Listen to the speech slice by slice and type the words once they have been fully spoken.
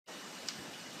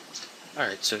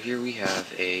Alright, so here we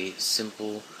have a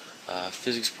simple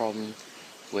physics problem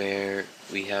where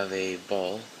we have a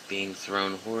ball being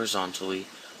thrown horizontally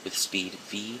with speed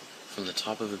v from the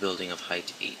top of a building of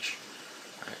height h.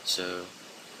 Alright, so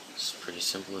it's pretty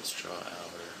simple. Let's draw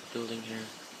our building here.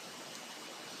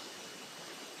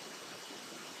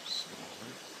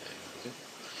 Smaller. There we go.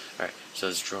 Alright, so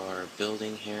let's draw our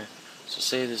building here. So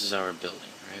say this is our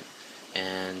building, right?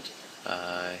 And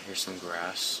here's some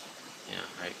grass.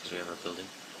 Yeah, right, because we have our building.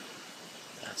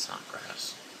 That's not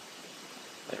grass.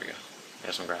 There we go. We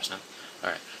have some grass now.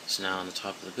 Alright, so now on the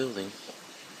top of the building,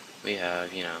 we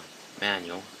have,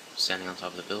 Manuel standing on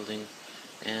top of the building,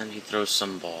 and he throws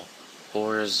some ball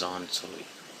horizontally.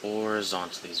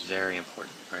 Horizontally is very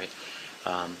important, right?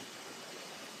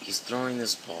 He's throwing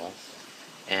this ball,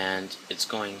 and it's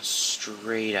going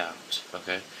straight out,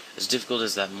 okay? As difficult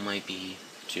as that might be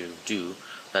to do,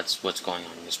 that's what's going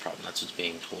on in this problem. That's what's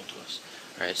being told to us.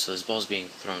 Alright, so this ball's being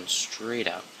thrown straight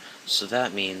out. So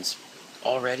that means,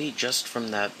 already, just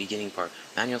from that beginning part,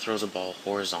 Manuel throws a ball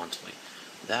horizontally.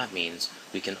 That means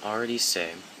we can already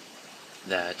say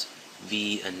that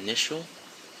the initial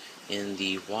in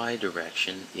the y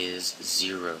direction is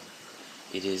 0.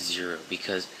 It is 0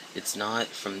 because it's not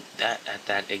from that at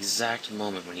that exact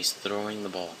moment when he's throwing the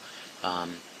ball.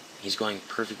 He's going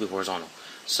perfectly horizontal.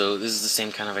 So this is the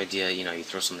same kind of idea. You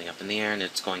throw something up in the air and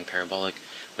it's going parabolic.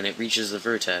 When it reaches the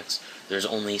vertex, there's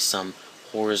only some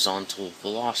horizontal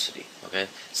velocity. Okay,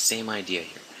 same idea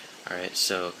here. All right,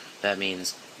 so that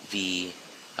means v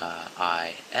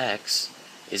ix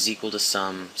is equal to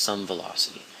some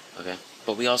velocity. Okay,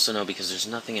 but we also know, because there's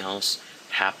nothing else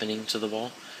happening to the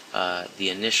ball, the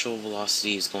initial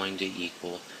velocity is going to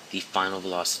equal the final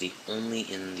velocity only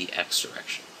in the x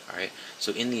direction. Alright,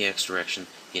 so in the x direction,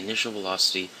 the initial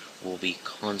velocity will be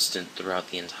constant throughout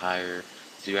the entire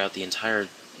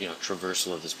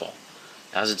traversal of this ball.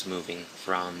 As it's moving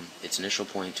from its initial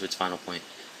point to its final point,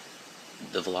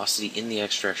 the velocity in the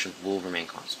x direction will remain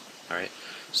constant. Alright,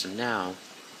 so now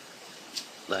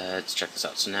let's check this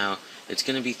out. So now it's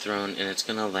going to be thrown and it's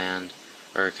going to land,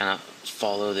 or kind of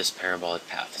follow this parabolic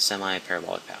path,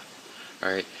 semi-parabolic path.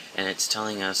 Alright, and it's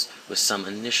telling us with some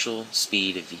initial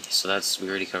speed v. So we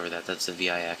already covered that. That's the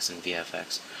vix and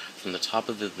vfx from the top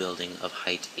of the building of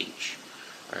height h.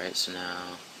 Alright, so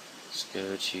now let's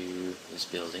go to this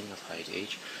building of height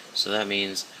h. So that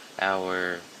means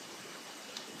our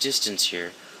distance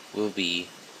here will be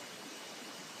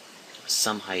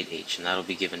some height h, and that'll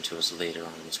be given to us later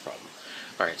on in this problem.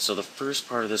 Alright, so the first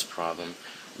part of this problem,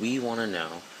 we want to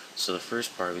know, so the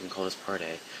first part, we can call this part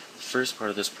A. The first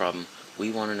part of this problem,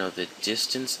 we want to know the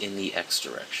distance in the x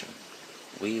direction.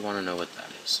 We want to know what that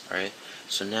is, alright?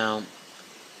 So now,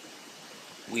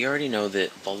 we already know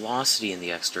that velocity in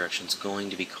the x direction is going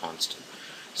to be constant.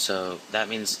 So that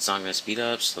means it's not going to speed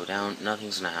up, slow down,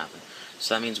 nothing's going to happen.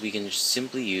 So that means we can just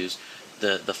simply use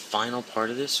the final part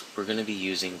of this. We're going to be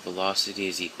using velocity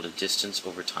is equal to distance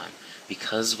over time,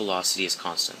 because velocity is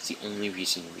constant. It's the only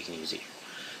reason we can use it here.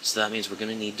 So that means we're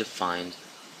going to need to find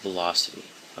velocity,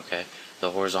 okay, the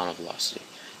horizontal velocity,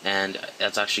 and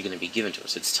that's actually going to be given to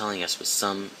us. It's telling us with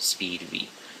some speed v.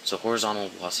 So horizontal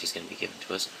velocity is going to be given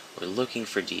to us. We're looking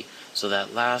for d. So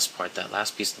that last part, that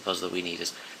last piece of the puzzle that we need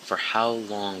is for how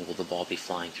long will the ball be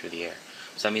flying through the air.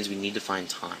 So that means we need to find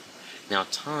time. Now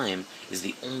time is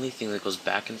the only thing that goes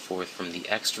back and forth from the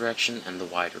x direction and the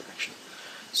y direction.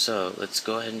 So let's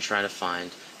go ahead and try to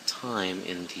find time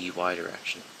in the y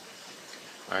direction.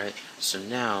 Alright, so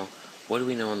now, what do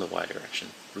we know in the y direction?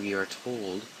 We are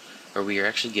told, or we are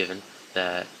actually given,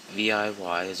 that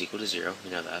VIY is equal to 0.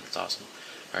 We know that. That's awesome.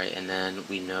 Alright, and then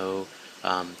we know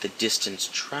the distance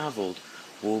traveled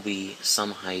will be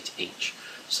some height h.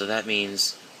 So that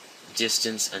means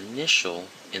distance initial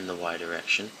in the y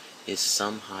direction is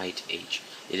some height h.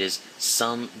 It is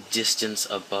some distance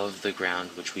above the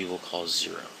ground, which we will call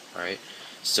 0. Alright,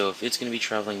 so if it's going to be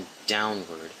traveling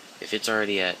downward, if it's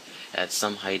already at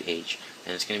some height h,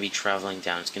 and it's going to be traveling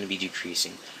down, it's going to be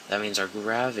decreasing, that means our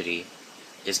gravity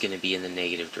is going to be in the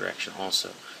negative direction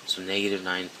also. So negative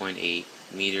 9.8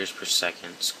 meters per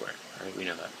second squared. Alright, we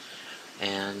know that.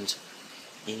 And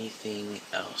anything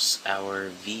else? Our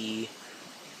v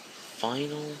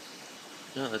final?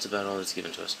 No, that's about all that's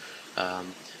given to us.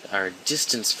 Our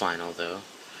distance final, though,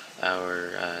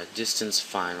 our distance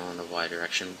final in the y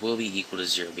direction will be equal to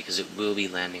 0 because it will be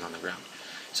landing on the ground.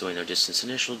 So we know distance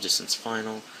initial, distance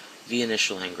final, v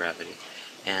initial, and gravity.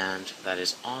 And that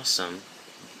is awesome.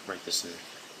 Write this in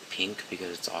pink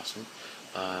because it's awesome.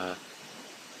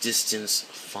 Distance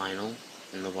final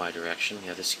in the y direction, we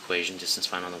have this equation, distance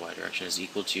final in the y direction is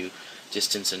equal to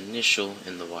distance initial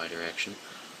in the y direction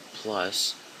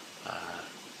plus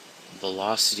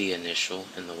velocity initial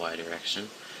in the y direction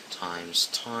times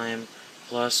time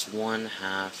plus 1/2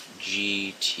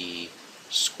 gt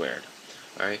squared.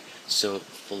 Alright, so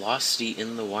velocity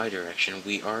in the y direction,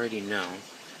 we already know,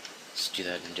 let's do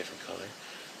that in a different color,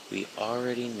 we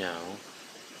already know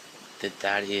that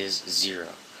that is 0,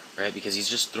 right? Because he's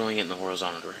just throwing it in the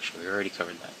horizontal direction. We already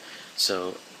covered that.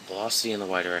 So velocity in the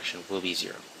y direction will be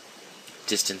 0.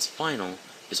 Distance final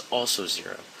is also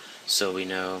 0. So we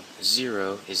know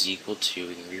 0 is equal to,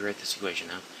 we can rewrite this equation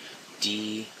now,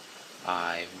 diy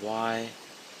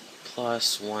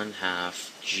plus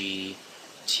 1/2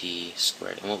 gt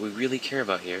squared. And what we really care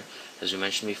about here, as we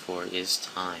mentioned before, is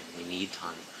time. We need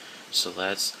time. So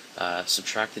let's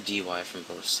subtract the dy from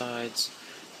both sides,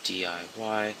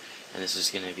 diy, and this is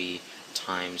going to be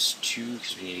times 2,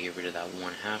 because we need to get rid of that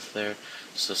 1/2 there.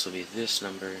 So this will be this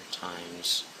number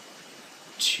times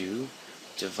 2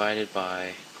 divided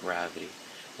by gravity,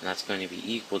 and that's going to be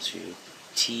equal to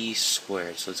t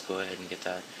squared. So let's go ahead and get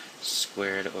that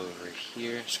squared over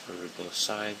here, square root both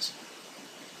sides.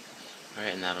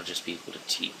 Alright, and that'll just be equal to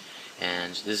t.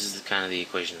 And this is kind of the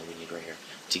equation that we need right here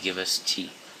to give us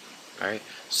t. Alright,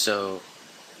 so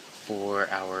for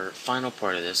our final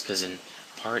part of this, because in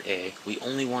part A, we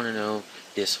only want to know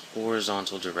this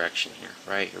horizontal direction here,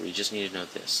 right? Or we just need to know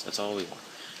this. That's all we want.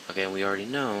 Okay, and we already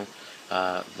know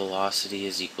velocity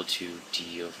is equal to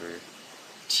d over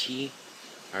t.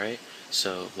 Alright,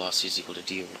 so velocity is equal to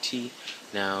d over t.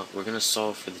 Now, we're going to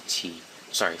solve for the t.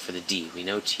 Sorry, for the d. We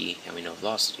know t, and we know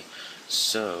velocity.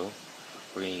 So,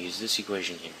 we're going to use this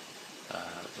equation here.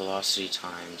 Velocity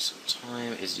times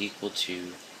time is equal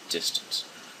to distance.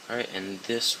 Alright, and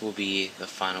this will be the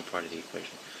final part of the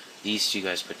equation. These two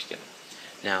guys put together.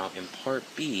 Now, in part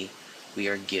B, we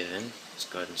are given, let's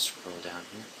go ahead and scroll down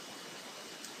here.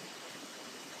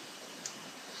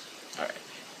 Alright,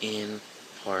 in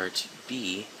part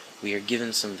B, we are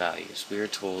given some values. We are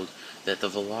told that the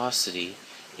velocity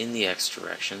in the x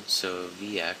direction, so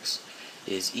Vx,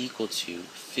 is equal to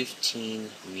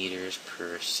 15 meters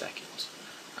per second.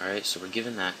 Alright, so we're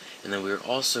given that, and then we're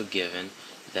also given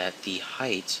that the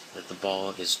height that the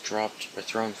ball is dropped or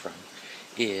thrown from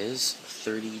is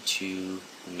 32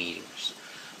 meters.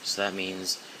 So that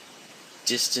means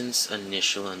distance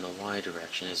initial in the y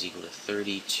direction is equal to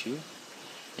 32,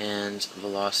 and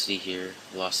velocity here,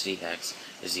 velocity x,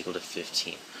 is equal to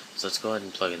 15. So let's go ahead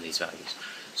and plug in these values.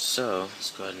 So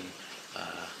let's go ahead and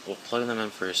we'll plug them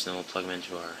in first, and then we'll plug them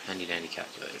into our handy dandy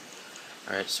calculator.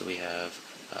 Alright, so we have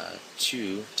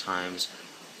 2 times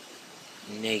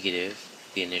negative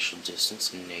the initial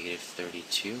distance, negative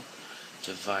 32,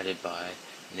 divided by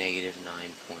negative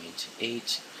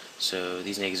 9.8. So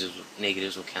these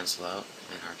negatives will cancel out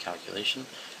in our calculation,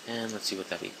 and let's see what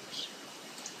that equals.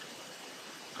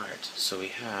 Alright, so we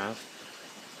have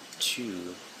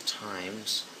 2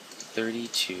 times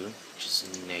 32, which is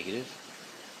negative.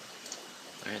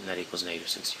 Alright, and that equals negative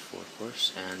 64, of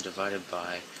course, and divided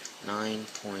by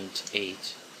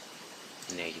 9.8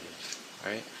 negative.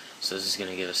 Alright, so this is going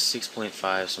to give us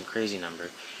 6.5, some crazy number,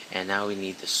 and now we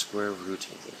need the square root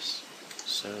of this.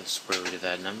 So the square root of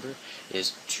that number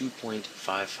is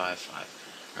 2.555.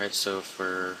 Alright, so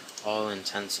for all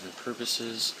intents and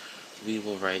purposes, we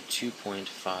will write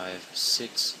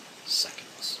 2.56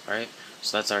 seconds. Alright,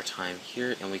 so that's our time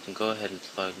here, and we can go ahead and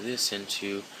plug this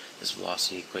into this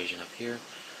velocity equation up here.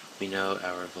 We know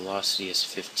our velocity is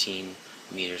 15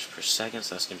 meters per second,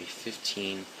 so that's going to be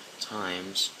 15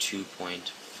 times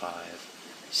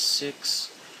 2.56.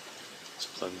 Let's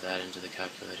plug that into the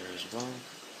calculator as well.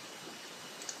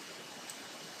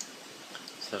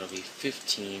 So that'll be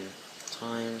 15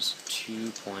 times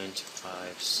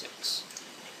 2.56.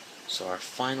 So our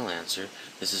final answer,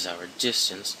 this is our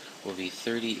distance, will be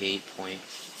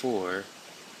 38.4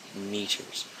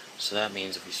 meters. So that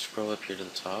means if we scroll up here to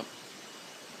the top,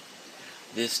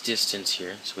 this distance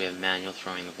here, so we have manual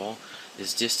throwing the ball,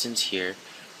 this distance here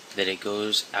that it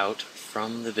goes out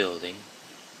from the building,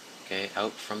 okay,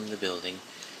 out from the building,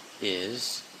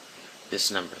 is this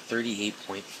number,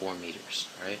 38.4 meters,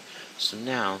 alright? So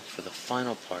now, for the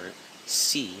final part,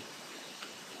 C,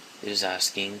 it is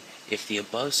asking if the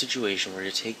above situation were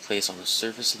to take place on the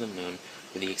surface of the moon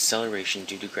where the acceleration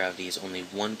due to gravity is only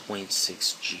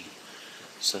 1.6 g.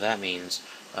 So that means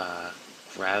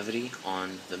gravity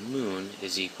on the moon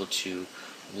is equal to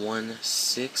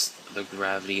 1/6 the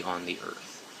gravity on the Earth.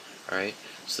 Alright,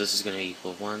 so this is going to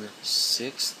equal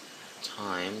 1/6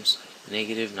 times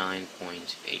negative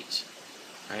 9.8.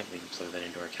 Alright, we can plug that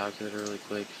into our calculator really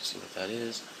quick, see what that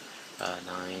is.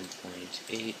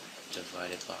 9.8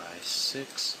 divided by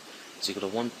 6 is equal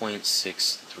to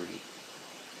 1.63.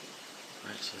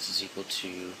 Alright, so this is equal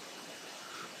to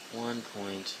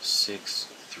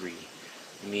 1.63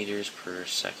 meters per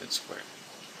second squared.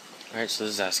 Alright, so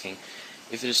this is asking,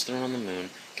 if it is thrown on the moon,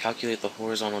 calculate the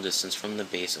horizontal distance from the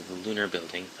base of the lunar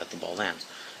building that the ball lands.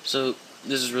 So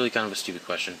this is really kind of a stupid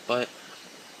question, but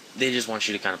they just want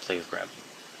you to kind of play with gravity.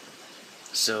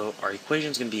 So our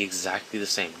equation is going to be exactly the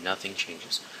same, nothing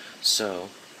changes. So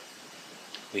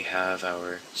we have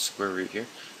our square root here,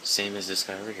 same as this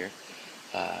guy over here,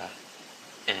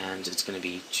 and it's going to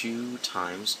be 2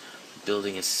 times,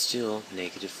 building is still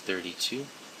negative 32,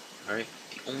 alright?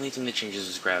 The only thing that changes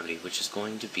is gravity, which is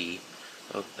going to be,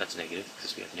 oh, that's negative,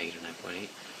 because we have negative 9.8,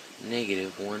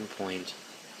 negative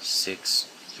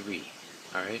 1.63,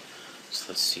 alright? So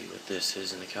let's see what this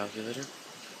is in the calculator.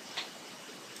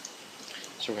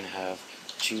 So we're going to have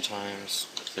 2 times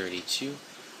 32,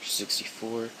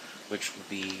 64, which will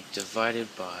be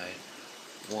divided by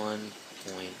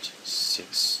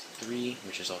 1.63,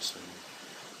 which is also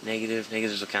negative.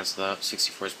 Negatives will cancel out.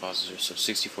 64 is positive, so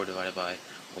 64 divided by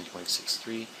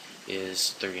 1.63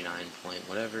 is 39 point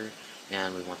whatever,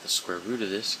 and we want the square root of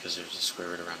this because there's a square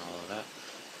root around all of that,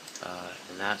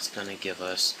 and that's going to give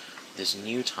us this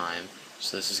new time.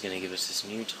 So this is going to give us this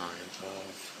new time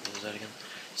of, what was that again?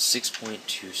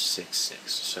 6.266.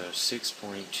 So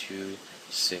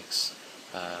 6.26,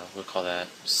 we'll call that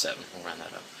 7, we'll round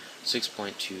that up.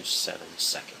 6.27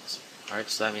 seconds. Alright,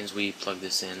 so that means we plug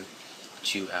this in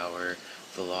to our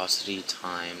velocity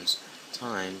times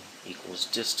time equals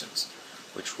distance,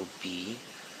 which will be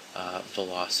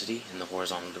velocity in the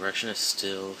horizontal direction is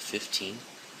still 15,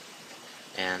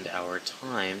 and our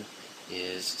time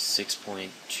is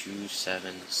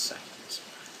 6.27 seconds.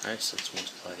 Alright, so let's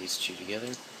multiply these two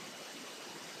together.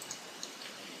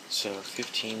 So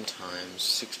 15 times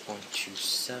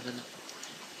 6.27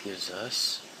 gives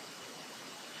us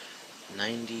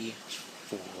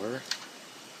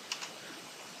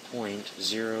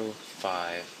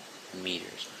 94.05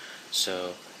 meters.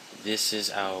 So this is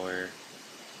our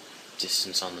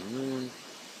distance on the moon.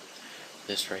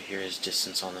 This right here is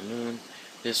distance on the moon.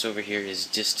 This over here is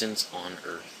distance on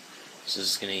Earth. So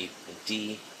this is going to equal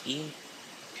DE,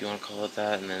 if you want to call it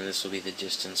that, and then this will be the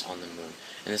distance on the moon.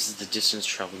 And this is the distance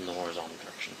traveled in the horizontal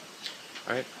direction.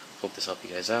 Alright, hope this helped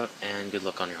you guys out, and good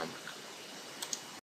luck on your homework.